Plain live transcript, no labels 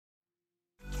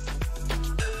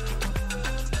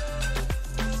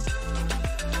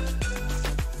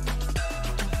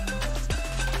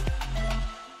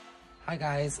Hi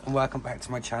guys, and welcome back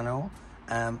to my channel.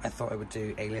 I thought I would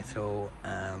do a little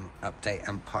update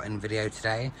and potting video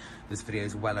today. This video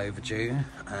is well overdue.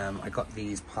 I got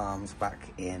these palms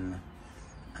back in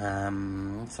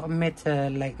sort of mid to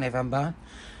late November,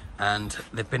 and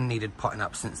they've been needed potting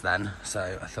up since then,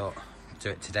 so I thought I'd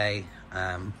do it today.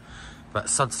 But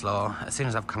sod's law, as soon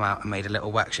as I've come out and made a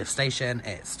little work shift station,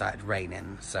 it started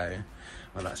raining, so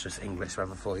well, that's just English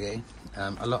weather for you.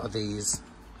 A lot of these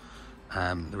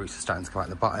the roots are starting to come out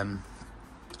the bottom,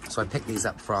 so I picked these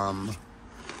up from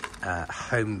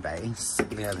Home Base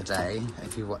the other day,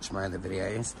 if you watch my other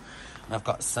videos. And I've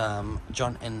got some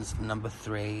John Innes No.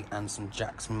 3 and some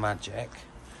Jack's Magic.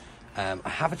 I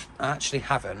actually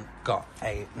haven't got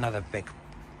another big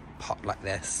pot like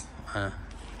this.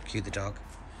 Cue the dog.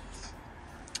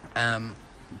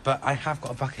 But I have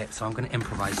got a bucket, so I'm going to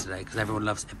improvise today because everyone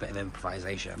loves a bit of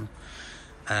improvisation.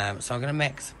 So I'm going to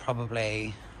mix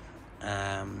probably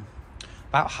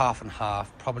about half and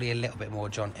half, probably a little bit more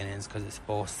John Innes because it's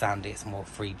more sandy, it's more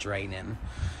free draining.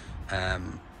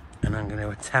 And I'm going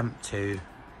to attempt to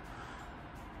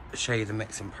show you the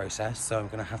mixing process, so I'm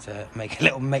going to have to make a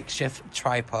little makeshift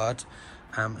tripod.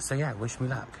 So yeah, wish me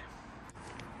luck.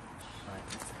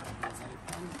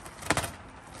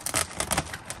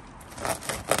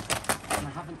 And I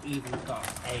haven't even got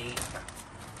a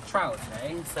trowel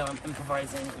today, so I'm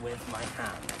improvising with my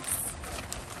hands.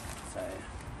 So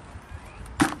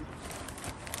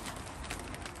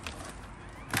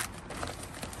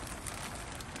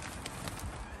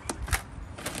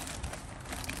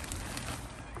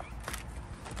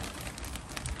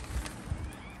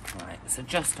right, so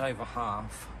just over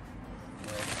half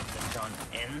with the John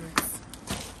Innes.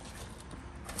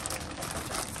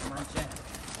 Jack's Magic.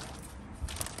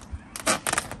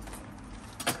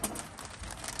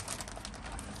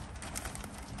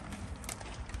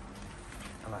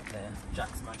 I like the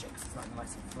Jack's Magic, it's like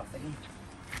nice and fluffy.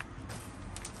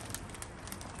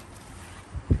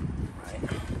 Right.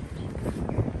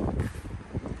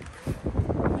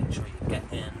 Make sure you get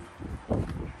in and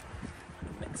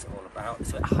mix it all about.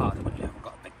 It's a bit harder when you haven't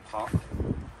got a big pot.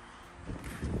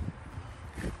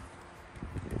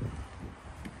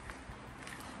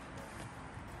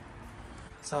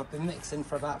 So I've been mixing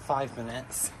for about 5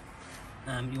 minutes.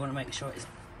 You want to make sure it's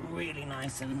really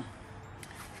nice and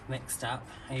mixed up,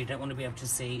 and you don't want to be able to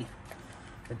see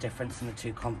the difference in the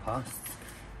two composts.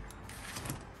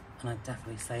 And I'd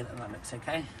definitely say that that looks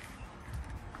okay.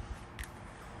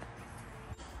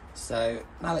 So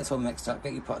now that's all mixed up,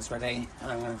 get your pots ready,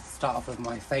 and I'm going to start off with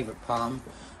my favourite palm.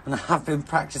 And I have been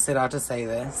practicing how to say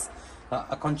this, but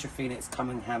a Contra Phoenix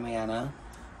Coming Hamiana.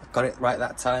 I got it right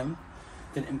that time.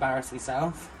 Didn't embarrass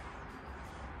myself.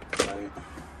 So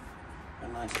a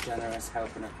nice generous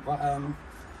helping at the bottom.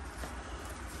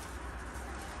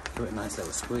 Give it a nice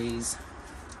little squeeze.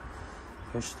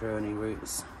 Push through any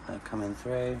roots that are coming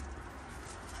through.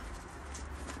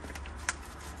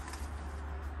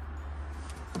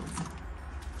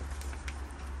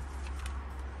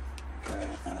 Okay,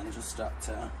 and then just start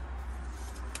to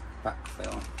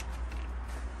backfill.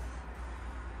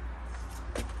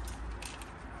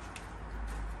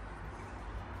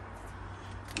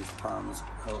 These palms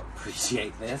will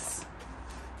appreciate this.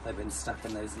 They've been stuck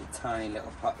in those tiny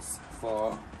little pots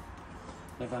for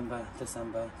November,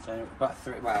 December, January, about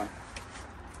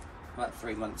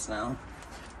 3 months now.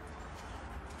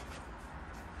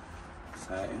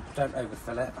 So don't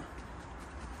overfill it,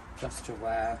 just to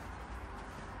where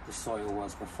the soil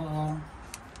was before.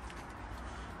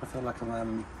 I feel like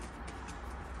I'm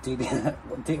Delia,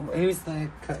 who's the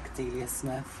cook, Delia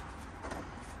Smith?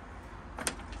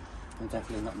 I'm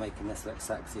definitely not making this look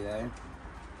sexy though.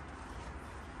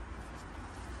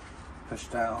 Push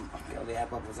down, get all the air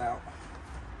bubbles out.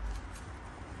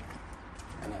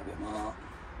 A little bit more.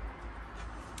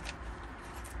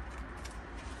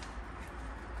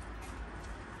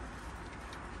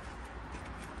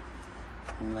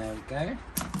 And there we go.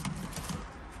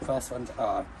 First one's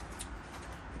are.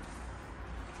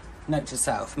 Note to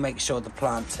self, make sure the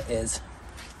plant is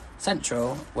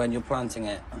central when you're planting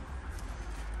it.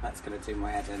 That's going to do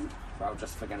my head in, but I'll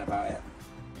just forget about it.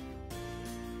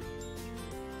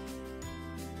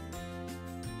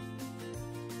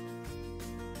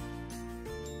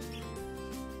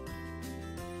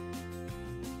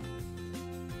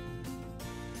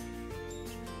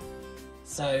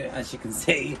 So as you can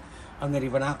see, I'm nearly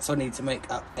run out, so I need to make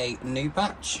up a new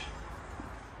batch.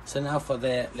 So now for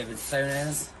the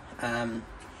Livingstoners and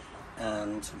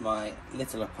my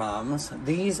littler palms.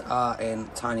 These are in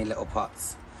tiny little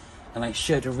pots, and I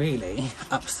should really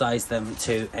upsize them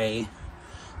to a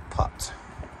pot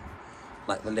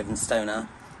like the Livingstoner.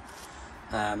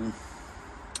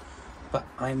 but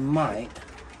I might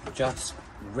just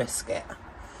risk it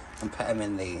and put them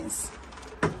in these.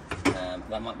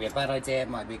 That might be a bad idea, it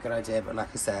might be a good idea, but like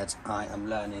I said, I am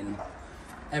learning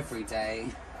every day.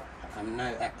 I'm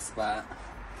no expert,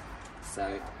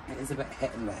 so it is a bit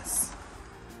hit and miss.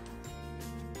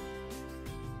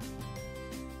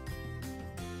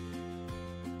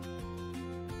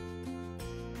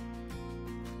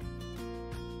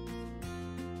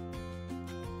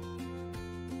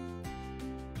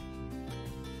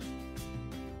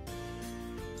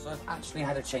 So I've actually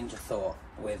had a change of thought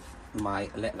with my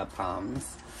littler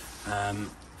palms.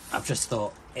 I've just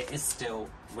thought it is still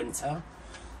winter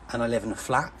and I live in a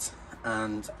flat,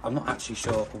 and I'm not actually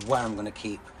sure where I'm going to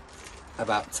keep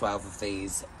about 12 of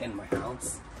these in my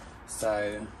house.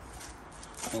 So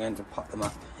I'm going to pop them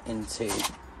up into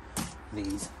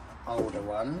these older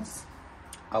ones.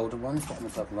 What am I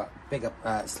talking about? Bigger,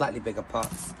 slightly bigger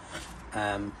pots,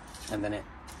 and then it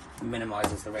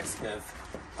minimises the risk of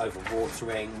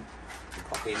overwatering,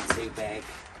 popping too big,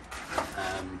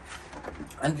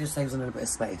 and it just saves a little bit of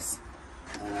space.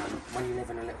 When you live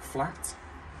in a little flat,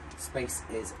 space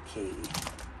is key.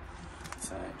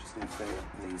 So just going to fill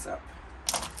these up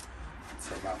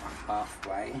to about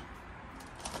halfway,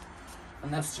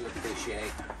 and they'll still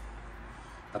appreciate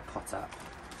a pot up.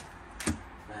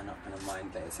 They're not going to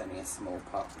mind that it's only a small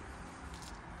pot.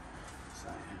 So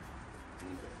be a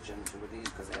bit gentle with these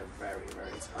because they're very,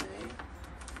 very tiny.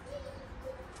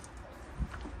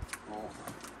 Oh,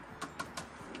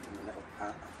 give them a little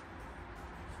pat.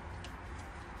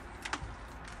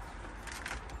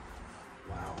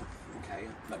 Wow, okay,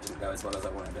 that didn't go as well as I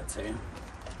wanted it to.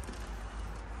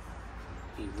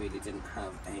 He really didn't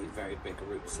have a very big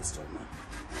root system.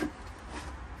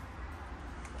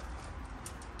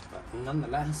 But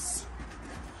nonetheless,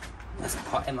 let's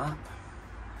pot him up.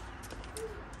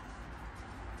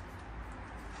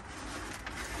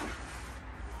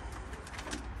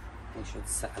 He should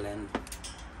settle in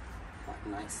quite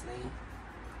nicely.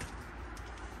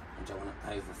 I don't want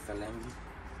to overfill him.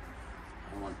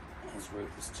 I want his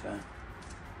roots to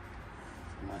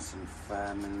be nice and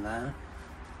firm in there.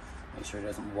 Make sure he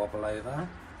doesn't wobble over.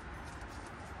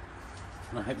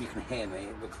 And I hope you can hear me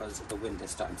because the wind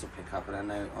is starting to pick up, and I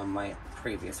know on my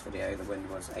previous video the wind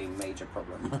was a major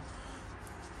problem.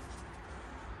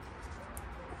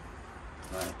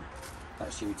 Right,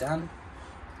 that's you done.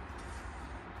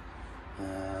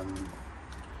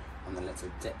 On the little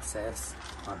dipsis,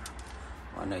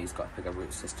 I know he's got a bigger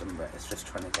root system, but it's just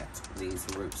trying to get these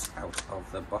roots out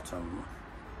of the bottom,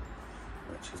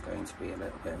 which is going to be a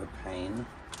little bit of a pain.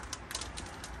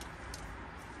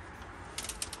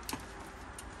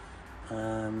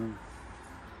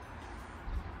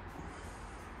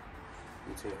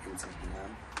 You do it into here.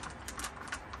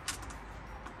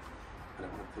 I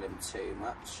don't want to pull him too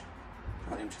much. I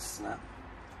want him to snap.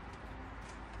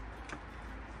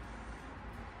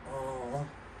 Oh,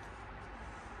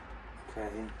 okay.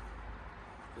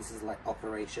 This is like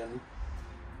operation.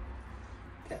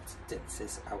 Get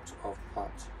dipsis out of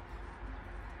pot.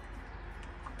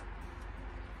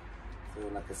 Feel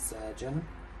like a surgeon.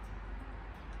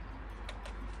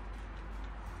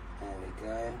 There we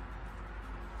go.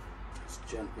 Just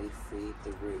gently feed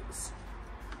the roots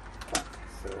back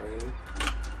through.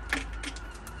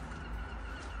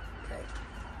 Okay.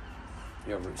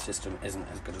 Your root system isn't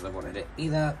as good as I wanted it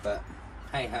either, but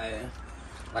hey ho.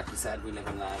 Like I said, we live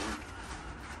and learn.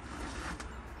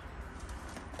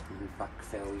 And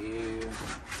backfill you.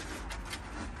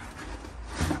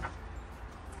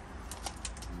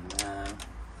 And there.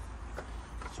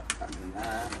 Chuck that in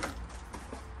there.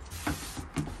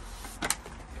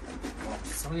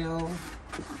 Soil.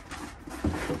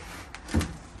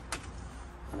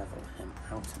 Level him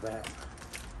out a bit.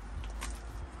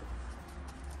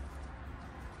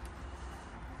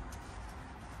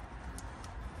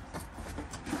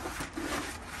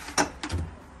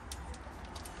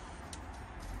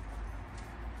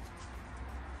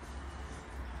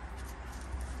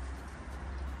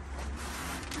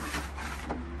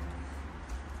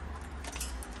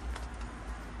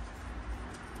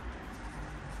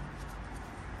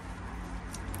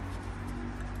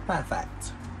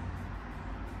 Perfect.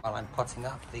 While I'm potting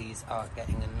up, these are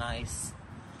getting a nice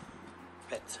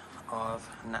bit of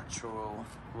natural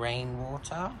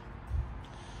rainwater.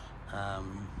 Yeah,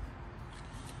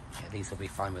 these will be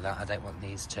fine with that. I don't want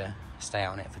these to stay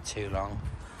on it for too long.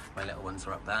 My little ones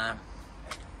are up there.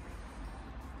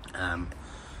 And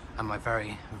my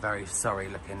very, very sorry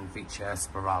looking Vicia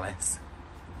spiralis.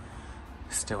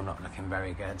 Still not looking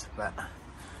very good, but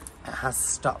it has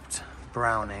stopped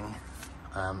browning.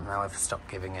 Now I've stopped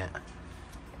giving it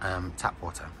tap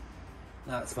water.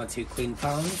 That's my 2 queen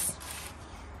palms.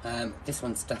 This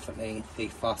one's definitely the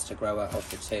faster grower of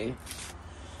the 2.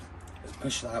 Let's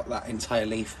push out that entire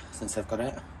leaf since I've got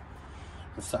it.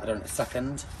 I've started on it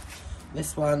second.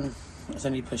 This one has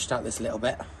only pushed out this little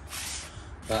bit,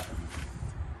 but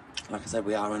like I said,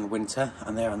 we are in winter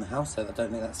and they're in the house, so I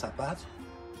don't think that's that bad.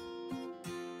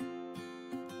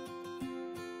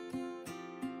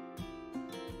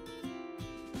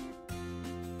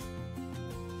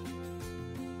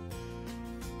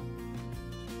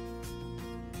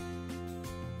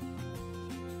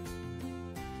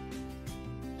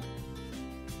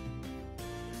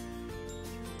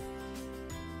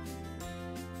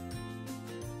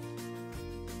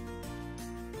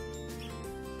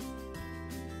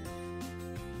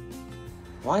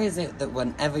 Why is it that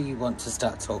whenever you want to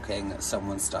start talking,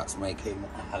 someone starts making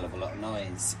a hell of a lot of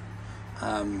noise?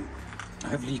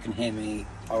 Hopefully you can hear me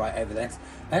alright over this.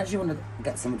 I actually want to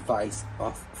get some advice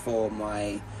off for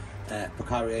my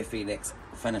Picario Felix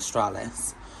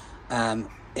fenestralis.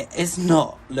 It is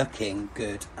not looking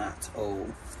good at all.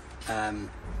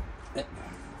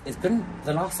 It's been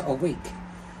the last sort of week.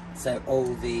 So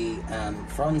all the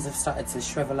fronds have started to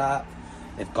shrivel up.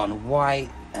 They've gone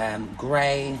white,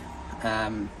 grey.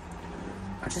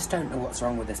 I just don't know what's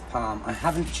wrong with this palm. I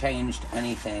haven't changed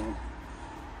anything,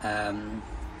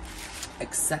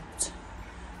 except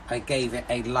I gave it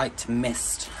a light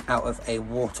mist out of a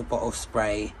water bottle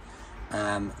spray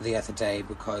the other day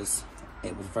because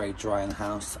it was very dry in the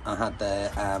house. I had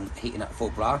the heating at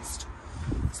full blast,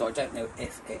 so I don't know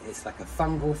if it is like a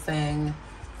fungal thing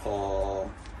or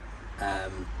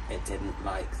it didn't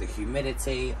like the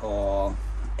humidity or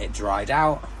it dried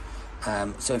out.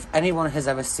 So if anyone has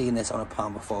ever seen this on a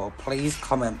palm before, please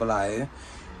comment below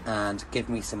and give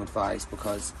me some advice,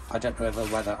 because I don't know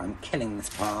whether I'm killing this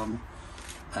palm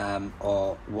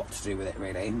or what to do with it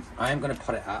really. I am going to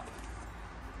pot it up,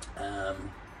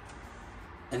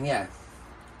 and yeah,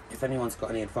 if anyone's got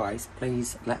any advice,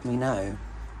 please let me know.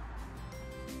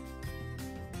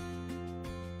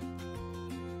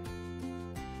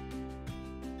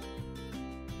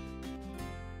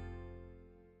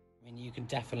 You can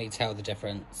definitely tell the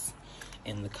difference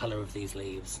in the colour of these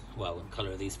leaves, well, the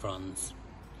colour of these fronds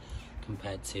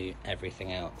compared to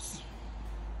everything else.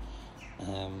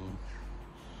 I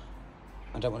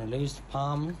don't want to lose the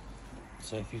palm,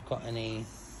 so if you've got any,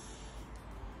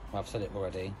 well, I've said it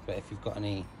already, but if you've got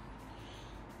any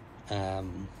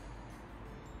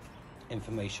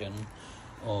information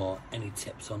or any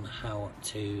tips on how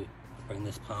to bring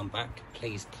this palm back,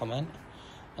 please comment.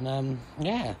 And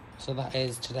yeah, so that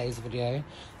is today's video. I'm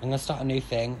going to start a new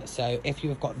thing, so if you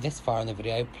have got this far in the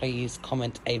video, please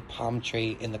comment a palm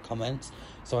tree in the comments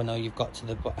so I know you've got to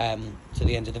the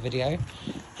end of the video.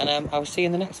 And I will see you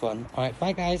in the next one. Alright,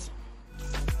 bye guys.